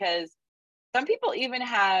lot, because some people even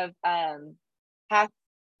have past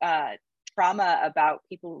trauma about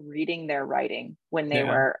people reading their writing when they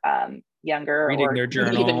were younger, reading or their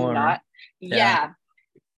journal, even or not. Yeah.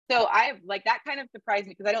 So I like, that kind of surprised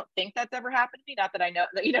me, because I don't think that's ever happened to me. Not that I know,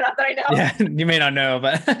 not that I know. Yeah, you may not know,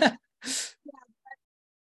 but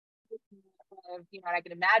and I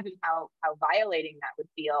can imagine how violating that would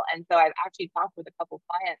feel. And so I've actually talked with a couple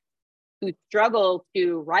clients who struggle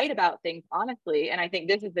to write about things honestly. And I think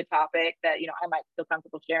this is the topic that, I might feel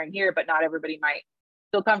comfortable sharing here, but not everybody might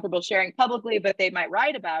feel comfortable sharing publicly, but they might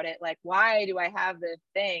write about it. Like, why do I have this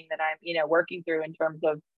thing that I'm, working through in terms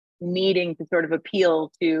of needing to sort of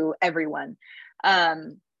appeal to everyone?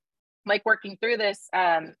 Like working through this.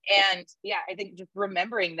 And yeah, I think just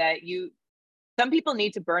remembering that some people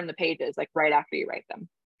need to burn the pages like right after you write them.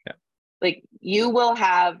 Yeah. Like you will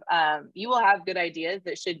have good ideas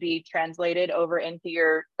that should be translated over into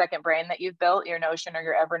your second brain that you've built, your Notion or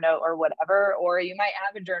your Evernote or whatever. Or you might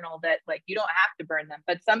have a journal that like you don't have to burn them.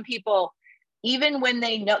 But some people, even when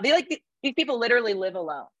they know, these people literally live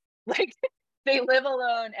alone. Like they live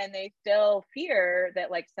alone and they still fear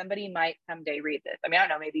that like somebody might someday read this. I mean, I don't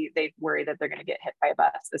know, maybe they worry that they're going to get hit by a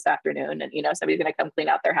bus this afternoon and, somebody's going to come clean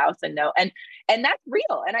out their house and know, and that's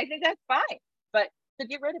real. And I think that's fine, but to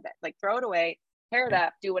get rid of it, like throw it away, tear it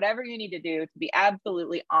up, do whatever you need to do to be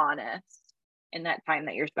absolutely honest in that time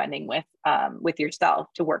that you're spending with yourself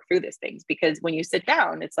to work through these things. Because when you sit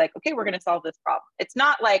down, it's like, okay, we're going to solve this problem. It's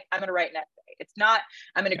not like I'm going to write an essay. It's not,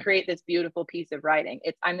 I'm going to create this beautiful piece of writing.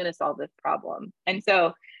 It's, I'm going to solve this problem. And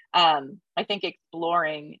so I think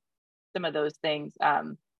exploring some of those things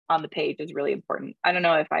on the page is really important. I don't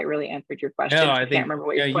know if I really answered your question. No, I can't remember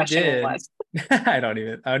what your question you did. was. I don't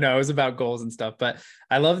even. Oh no, it was about goals and stuff. But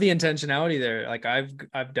I love the intentionality there. Like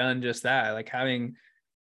I've done just that. Like having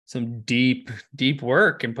some deep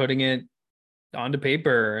work and putting it onto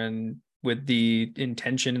paper, and with the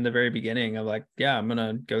intention in the very beginning of like, yeah, I'm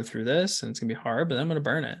gonna go through this and it's gonna be hard, but I'm gonna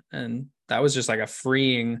burn it. And that was just like a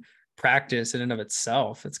freeing practice in and of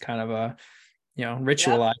itself. It's kind of a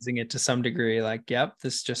ritualizing it to some degree, like, yep,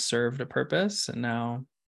 this just served a purpose and now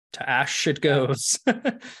to ash it goes.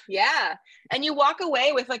 Yeah. And you walk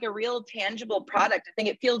away with like a real tangible product. I think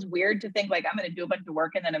it feels weird to think like I'm going to do a bunch of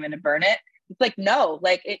work and then I'm going to burn it. It's like, no,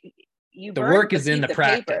 like the work is in the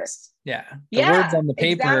practice. Yeah. The words on the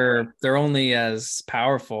paper, exactly. They're only as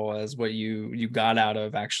powerful as what you got out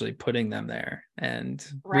of actually putting them there, and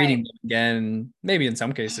reading them again, maybe in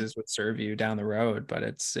some cases would serve you down the road, but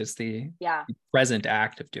it's the present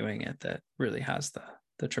act of doing it that really has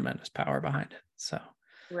the tremendous power behind it. So.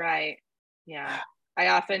 Right. Yeah. I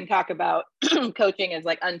often talk about coaching as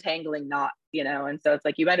like untangling knots, and so it's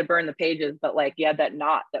like you might have burned the pages, but like you had that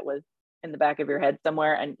knot that was in the back of your head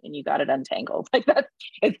somewhere and you got it untangled. Like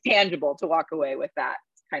it's tangible to walk away with that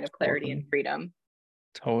kind of clarity and freedom.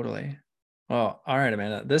 Totally. Well, all right,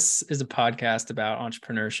 Amanda, this is a podcast about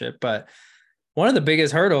entrepreneurship, but one of the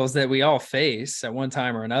biggest hurdles that we all face at one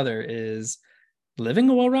time or another is living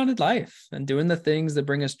a well-rounded life and doing the things that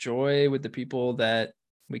bring us joy with the people that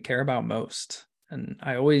we care about most. And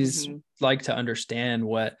I always like to understand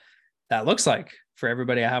what that looks like for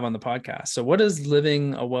everybody I have on the podcast. So what does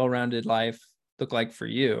living a well-rounded life look like for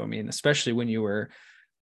you? I mean, especially when you were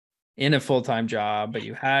in a full-time job, but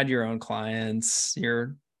you had your own clients,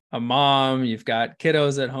 you're a mom, you've got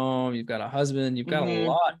kiddos at home, you've got a husband, you've got a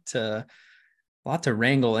lot to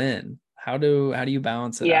wrangle in. How do you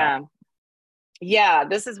balance it out? Yeah,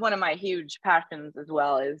 this is one of my huge passions as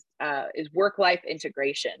well, is work-life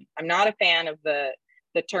integration. I'm not a fan of the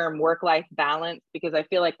term work-life balance, because I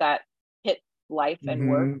feel like that hits life and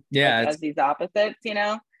work as these opposites,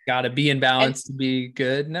 Got to be in balance to be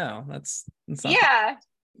good. No, that's not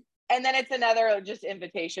and then it's another just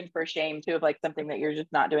invitation for shame too, of like something that you're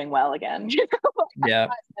just not doing well again. Yeah,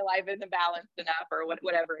 my life isn't balanced enough, or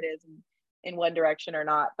whatever it is in one direction or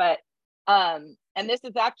not. But And this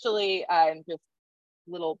is actually just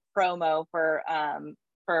little promo for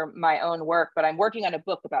my own work, but I'm working on a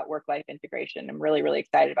book about work-life integration. I'm really, really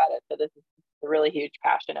excited about it. So this is a really huge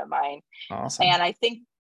passion of mine. Awesome. And I think,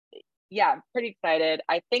 yeah, I'm pretty excited.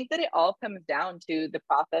 I think that it all comes down to the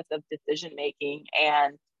process of decision making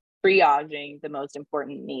and triaging the most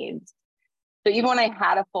important needs. So even when I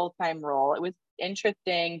had a full-time role, it was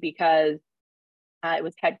interesting because it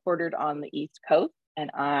was headquartered on the East Coast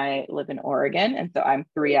and I live in Oregon. And so I'm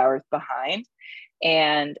 3 hours behind.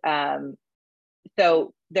 And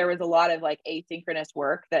so there was a lot of like asynchronous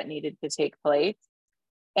work that needed to take place.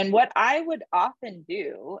 And what I would often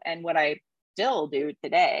do, and what I still do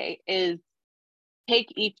today, is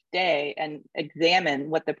take each day and examine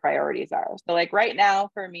what the priorities are. So, like right now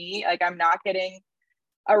for me, like I'm not getting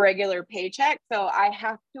a regular paycheck. So I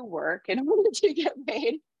have to work in order to get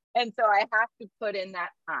paid. And so I have to put in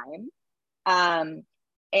that time.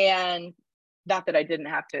 And not that I didn't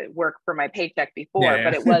have to work for my paycheck before, Yeah.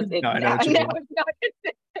 but it was, No, it's I know now, what you now mean. it's not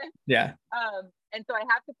consistent. Yeah. And so I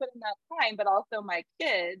have to put in that time, but also my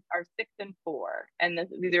kids are 6 and 4, and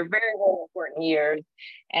these are very, very important years,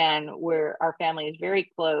 and our family is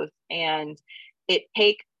very close, and it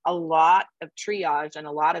takes a lot of triage and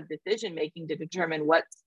a lot of decision making to determine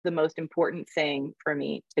what's the most important thing for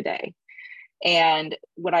me today. And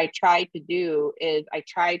what I try to do is I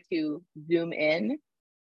try to zoom in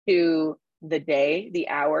to the day, the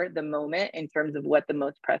hour, the moment in terms of what the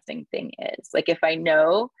most pressing thing is. Like if I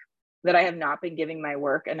know that I have not been giving my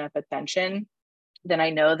work enough attention, then I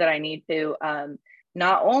know that I need to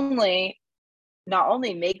not only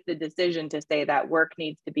make the decision to say that work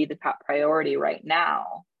needs to be the top priority right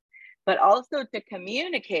now, but also to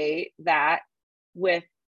communicate that with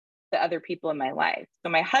the other people in my life. So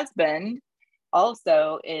my husband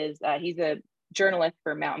also is he's a journalist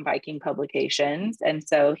for mountain biking publications, and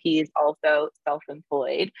so he's also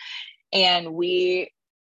self-employed, and we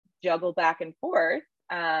juggle back and forth,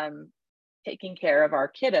 taking care of our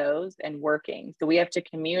kiddos and working. So we have to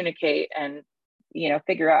communicate and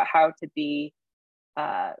figure out how to be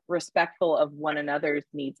respectful of one another's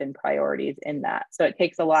needs and priorities in that. So it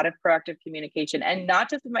takes a lot of proactive communication, and not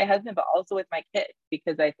just with my husband, but also with my kids,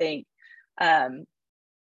 because I think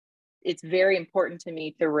it's very important to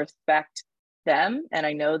me to respect them. And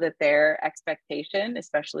I know that their expectation,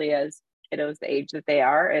 especially as kiddos the age that they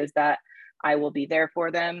are, is that I will be there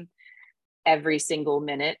for them every single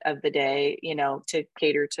minute of the day, to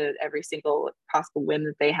cater to every single possible whim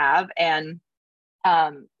that they have. And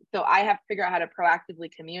so I have to figure out how to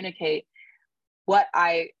proactively communicate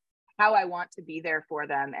how I want to be there for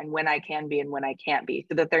them, and when I can be and when I can't be,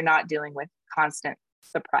 so that they're not dealing with constant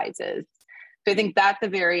surprises. So I think that's a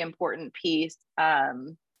very important piece.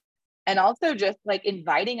 And also just like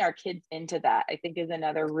inviting our kids into that, I think, is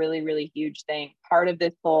another really, really huge thing. Part of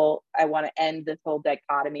this I want to end this whole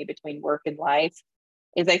dichotomy between work and life,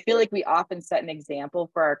 is I feel like we often set an example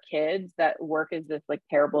for our kids that work is this like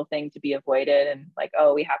terrible thing to be avoided, and like,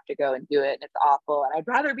 oh, we have to go and do it and it's awful, and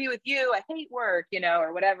I'd rather be with you, I hate work,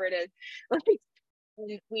 or whatever it is. Like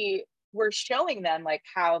we're showing them like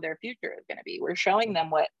how their future is going to be. We're showing them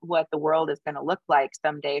what the world is going to look like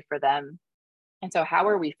someday for them. And so how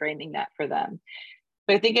are we framing that for them?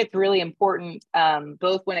 But I think it's really important,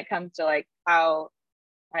 both when it comes to like how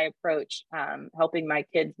I approach helping my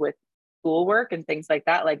kids with schoolwork and things like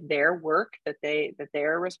that, like their work that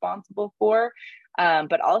they're responsible for,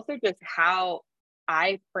 but also just how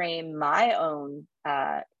I frame my own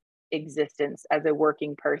existence as a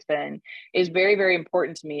working person is very, very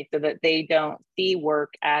important to me, so that they don't see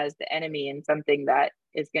work as the enemy and something that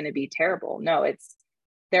is going to be terrible. No,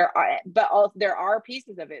 there are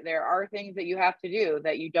pieces of it. There are things that you have to do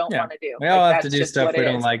that you don't want to do. We Like all have to that's do just stuff what we it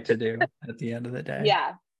don't is. like to do at the end of the day.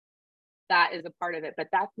 Yeah, that is a part of it, but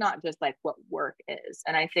that's not just like what work is.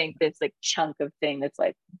 And I think this like chunk of thing that's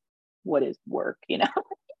like, what is work?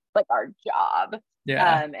 Like our job.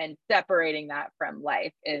 Yeah. And separating that from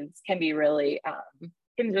life can be really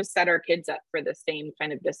can just set our kids up for the same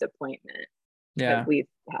kind of disappointment that Yeah. we've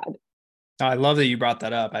had. Oh, I love that you brought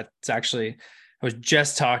that up. I was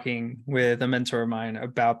just talking with a mentor of mine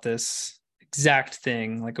about this exact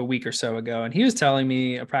thing like a week or so ago. And he was telling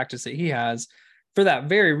me a practice that he has for that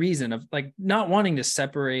very reason of like not wanting to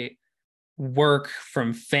separate work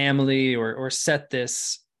from family, or set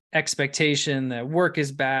this expectation that work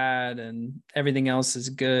is bad and everything else is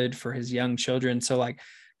good for his young children. So like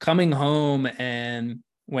coming home, and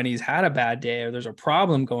when he's had a bad day or there's a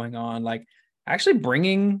problem going on, like actually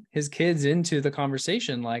bringing his kids into the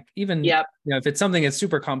conversation, like even Yep. if it's something that's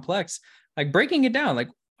super complex, like breaking it down, like,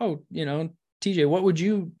 oh, TJ, what would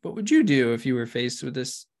you do if you were faced with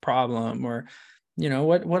this problem? Or,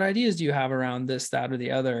 what ideas do you have around this, that, or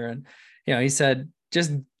the other? And, he said,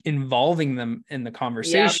 just involving them in the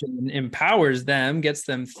conversation empowers them, gets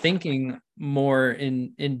them thinking more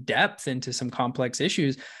in depth into some complex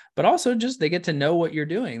issues, but also just they get to know what you're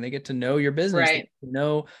doing. They get to know your business, they get to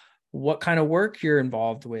know what kind of work you're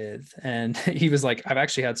involved with. And he was like, I've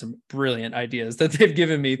actually had some brilliant ideas that they've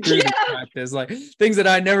given me through this practice, like things that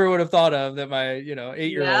I never would have thought of, that my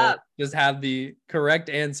 8-year-old just had the correct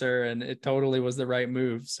answer and it totally was the right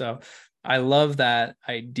move. So I love that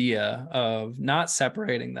idea of not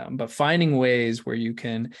separating them, but finding ways where you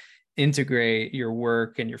can integrate your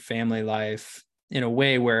work and your family life in a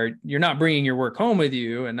way where you're not bringing your work home with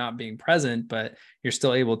you and not being present, but you're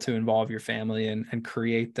still able to involve your family and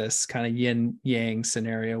create this kind of yin yang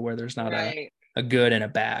scenario where there's not a good and a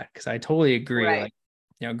bad. Cause I totally agree.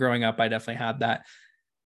 Like, growing up, I definitely had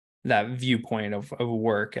that viewpoint of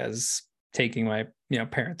work as taking my,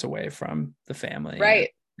 parents away from the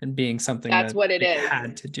family and being something that's that what it is.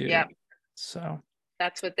 Had to do. Yeah. So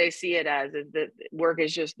that's what they see it as, is that work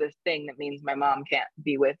is just this thing that means my mom can't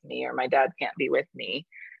be with me or my dad can't be with me,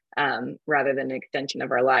 rather than an extension of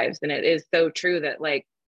our lives. And it is so true that, like,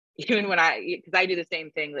 even when because I do the same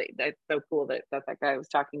thing, like, that's so cool that guy was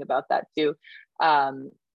talking about that too,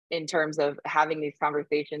 in terms of having these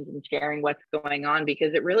conversations and sharing what's going on,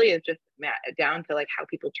 because it really is just down to like how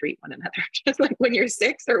people treat one another, just like when you're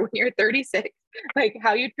 6 or when you're 36, like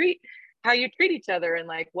how you treat each other, and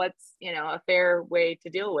like what's a fair way to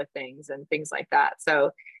deal with things and things like that.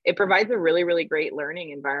 So it provides a really, really great learning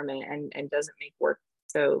environment and doesn't make work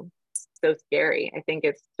so scary. I think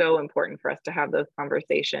it's so important for us to have those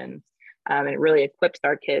conversations, and it really equips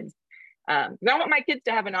our kids. I want my kids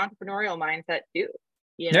to have an entrepreneurial mindset too.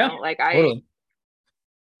 Totally.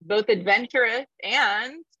 Both adventurous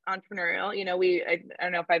and entrepreneurial. I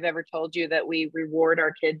don't know if I've ever told you that we reward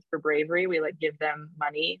our kids for bravery. We like give them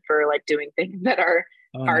money for like doing things that are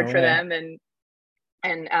hard for them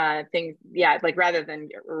and things. Yeah. Like rather than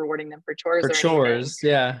rewarding them for chores anything.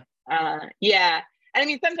 Yeah. Yeah. And I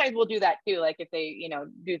mean, sometimes we'll do that too. Like if they,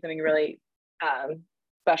 do something really,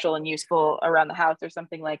 special and useful around the house or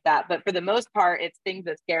something like that. But for the most part, it's things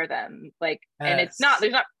that scare them. Like, and there's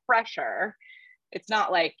not pressure. It's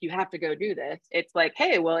not like you have to go do this. It's like,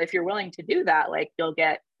 hey, well, if you're willing to do that, like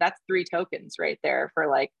that's 3 tokens right there for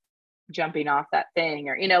like jumping off that thing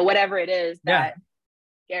or, whatever it is that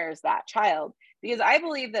scares that child. Because I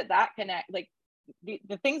believe that connect, like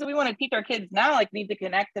the things that we want to teach our kids now, like need to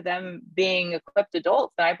connect to them being equipped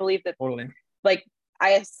adults. And I believe that like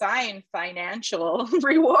I assign financial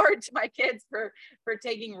reward to my kids for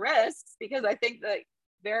taking risks, because I think that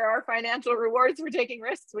there are financial rewards for taking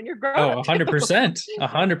risks when you're growing up. 100%.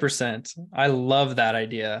 100%. I love that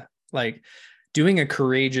idea. Like doing a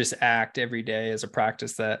courageous act every day is a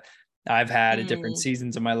practice that I've had at different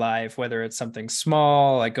seasons of my life, whether it's something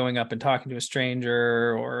small, like going up and talking to a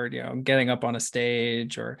stranger or, getting up on a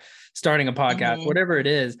stage or starting a podcast, whatever it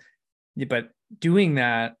is. But doing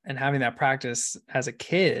that and having that practice as a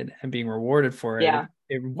kid and being rewarded for it,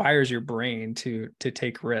 it wires your brain to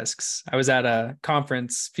take risks. I was at a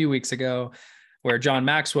conference a few weeks ago where John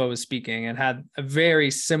Maxwell was speaking and had a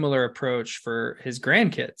very similar approach for his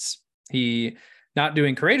grandkids. He not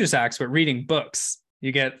doing courageous acts, but reading books.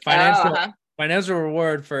 You get financial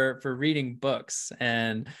reward for reading books.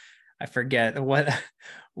 And I forget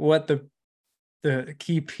what the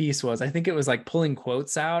key piece was. I think it was like pulling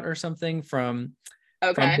quotes out or something from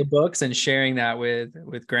the books and sharing that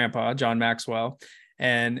with Grandpa John Maxwell.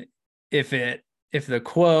 And if the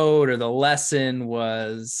quote or the lesson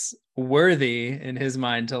was worthy in his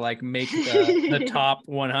mind to like make the top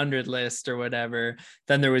 100 list or whatever,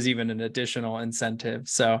 then there was even an additional incentive.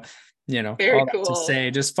 So, Very cool. To say,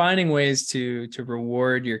 just finding ways to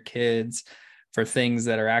reward your kids for things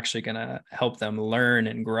that are actually going to help them learn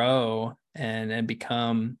and grow and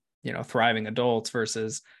become, thriving adults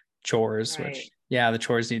versus chores, which the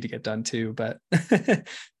chores need to get done too, but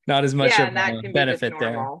not as much of a benefit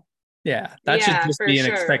there. Yeah. That should just be an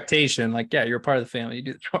expectation. Like, you're a part of the family, you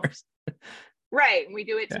do the chores. Right. And we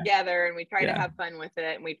do it together and we try to have fun with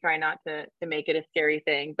it and we try not to make it a scary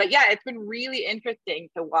thing. But it's been really interesting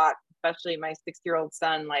to watch, especially my 6-year-old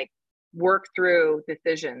son, like work through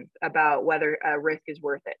decisions about whether a risk is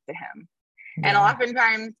worth it to him. And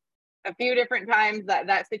oftentimes, a few different times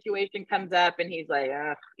that situation comes up and he's like,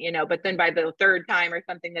 but then by the 3rd time or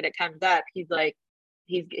something that it comes up, he's like,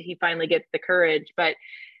 he finally gets the courage, but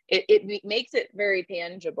it makes it very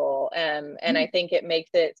tangible. And I think it makes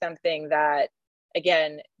it something that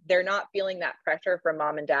again, they're not feeling that pressure from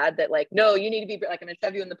mom and dad that like, no, you need to be like, I'm gonna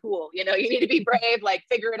shove you in the pool, you know, you need to be brave, like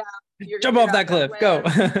figure it out. You're gonna Jump figure off out that how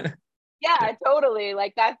to cliff, go. yeah, totally.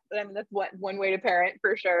 Like that's, I mean, that's one way to parent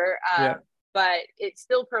for sure. Yeah. But it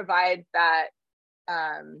still provides that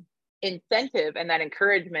incentive and that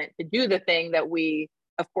encouragement to do the thing that we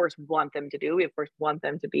of course want them to do. We of course want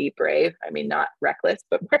them to be brave. I mean, not reckless,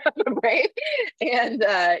 but brave. And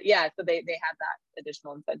yeah, so they have that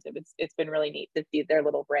additional incentive. It's been really neat to see their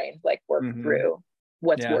little brains like work through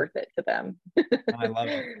what's worth it to them. I love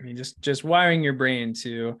it. I mean, just wiring your brain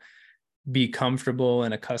to be comfortable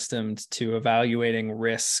and accustomed to evaluating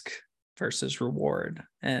risk versus reward,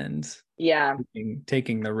 and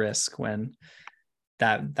taking the risk when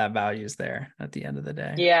that value is there at the end of the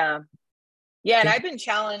day. And I've been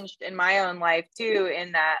challenged in my own life too,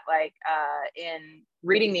 in that like in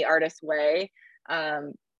reading The Artist's Way,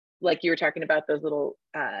 like you were talking about those little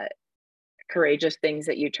courageous things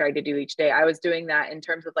that you tried to do each day. I was doing that in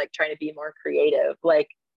terms of like trying to be more creative. Like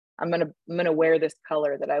I'm gonna wear this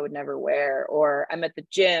color that I would never wear, or I'm at the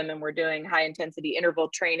gym and we're doing high intensity interval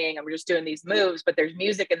training and we're just doing these moves, but there's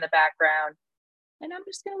music in the background. And I'm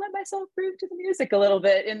just gonna let myself groove to the music a little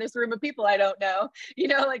bit in this room of people I don't know, you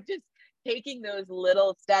know, like just taking those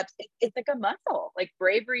little steps. It's like a muscle. Like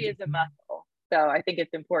bravery is a muscle. So I think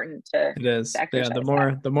it's important to it is. exercise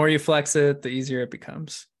the more you flex it, the easier it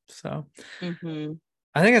becomes. So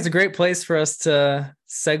I think that's a great place for us to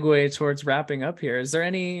segue towards wrapping up here. Is there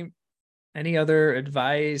any other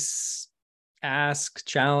advice, ask,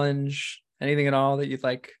 challenge, anything at all that you'd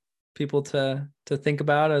like people to think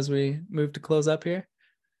about as we move to close up here?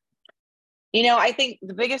 You know, I think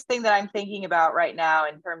the biggest thing that I'm thinking about right now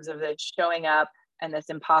in terms of this showing up and this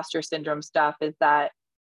imposter syndrome stuff is that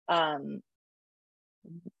there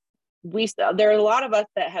are a lot of us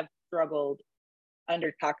that have struggled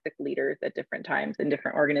under toxic leaders at different times in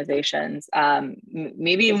different organizations.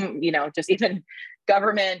 Maybe, you know, just even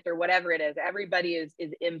government or whatever it is, everybody is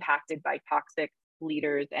impacted by toxic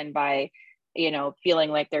leaders and by, you know, feeling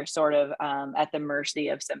like they're sort of at the mercy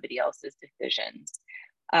of somebody else's decisions.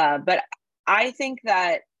 But I think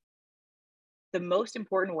that the most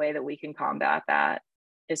important way that we can combat that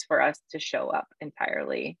is for us to show up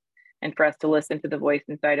entirely, and for us to listen to the voice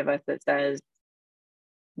inside of us that says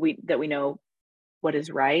that we know what is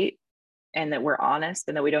right, and that we're honest,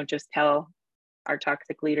 and that we don't just tell our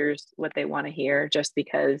toxic leaders what they want to hear just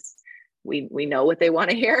because we know what they want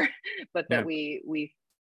to hear, but that we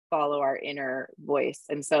follow our inner voice.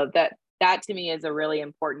 And so that to me is a really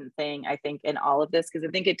important thing, I think, in all of this, because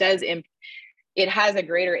I think it has a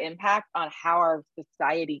greater impact on how our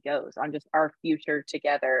society goes, on just our future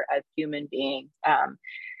together as human beings.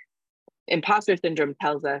 Imposter syndrome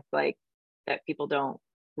tells us like that people don't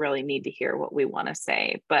really need to hear what we want to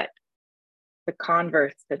say, but the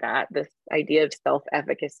converse to that, this idea of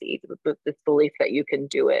self-efficacy, this belief that you can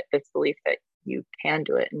do it, this belief that you can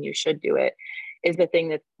do it and you should do it, is the thing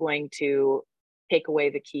that's going to take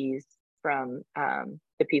away the keys from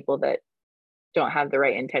the people that don't have the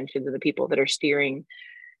right intentions, and the people that are steering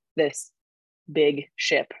this big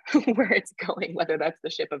ship where it's going, whether that's the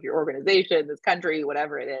ship of your organization, this country,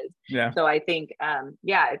 whatever it is. So I think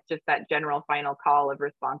it's just that general final call of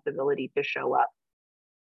responsibility to show up.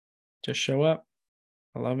 Just show up.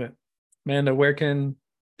 I love it. Amanda, where can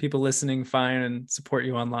people listening find and support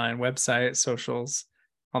you online? Website, socials,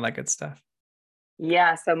 all that good stuff.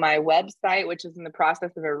 Yeah, so my website, which is in the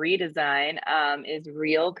process of a redesign, is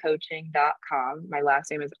reillcoaching.com. My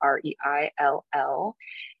last name is Reill.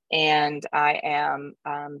 And I am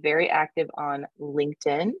very active on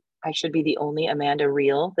LinkedIn. I should be the only Amanda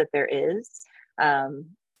Reill that there is.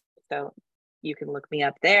 So you can look me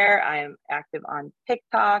up there. I am active on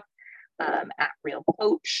TikTok, at Reill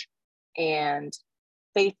Coach, and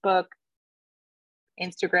Facebook,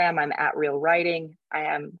 Instagram. I'm at Reill Writing. I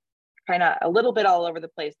am kind of a little bit all over the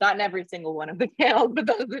place, not in every single one of the channels, but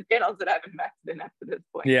those are the channels that I've invested in up to this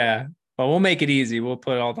point. Yeah. Well, we'll make it easy. We'll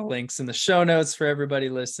put all the links in the show notes for everybody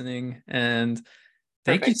listening. And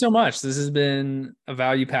thank you so much. This has been a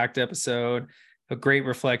value-packed episode, a great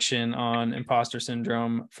reflection on imposter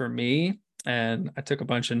syndrome for me. And I took a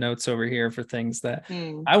bunch of notes over here for things that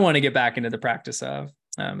I want to get back into the practice of,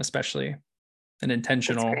 especially an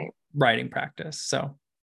intentional writing practice. So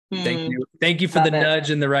thank you. Thank you for the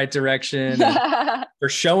nudge in the right direction and for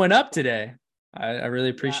showing up today. I really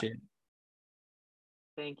appreciate it.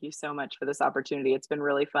 Thank you so much for this opportunity. It's been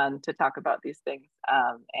really fun to talk about these things.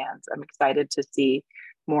 And I'm excited to see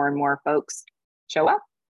more and more folks show up.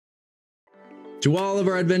 To all of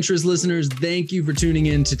our adventurous listeners, thank you for tuning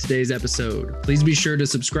in to today's episode. Please be sure to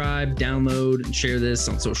subscribe, download, and share this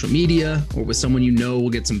on social media or with someone you know will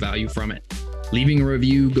get some value from it. Leaving a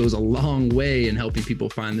review goes a long way in helping people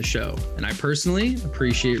find the show, and I personally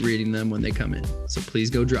appreciate reading them when they come in. So please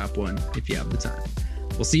go drop one if you have the time.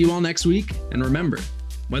 We'll see you all next week, and remember,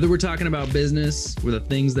 whether we're talking about business or the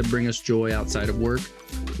things that bring us joy outside of work,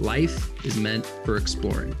 life is meant for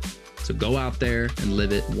exploring. So go out there and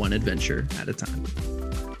live it one adventure at a time.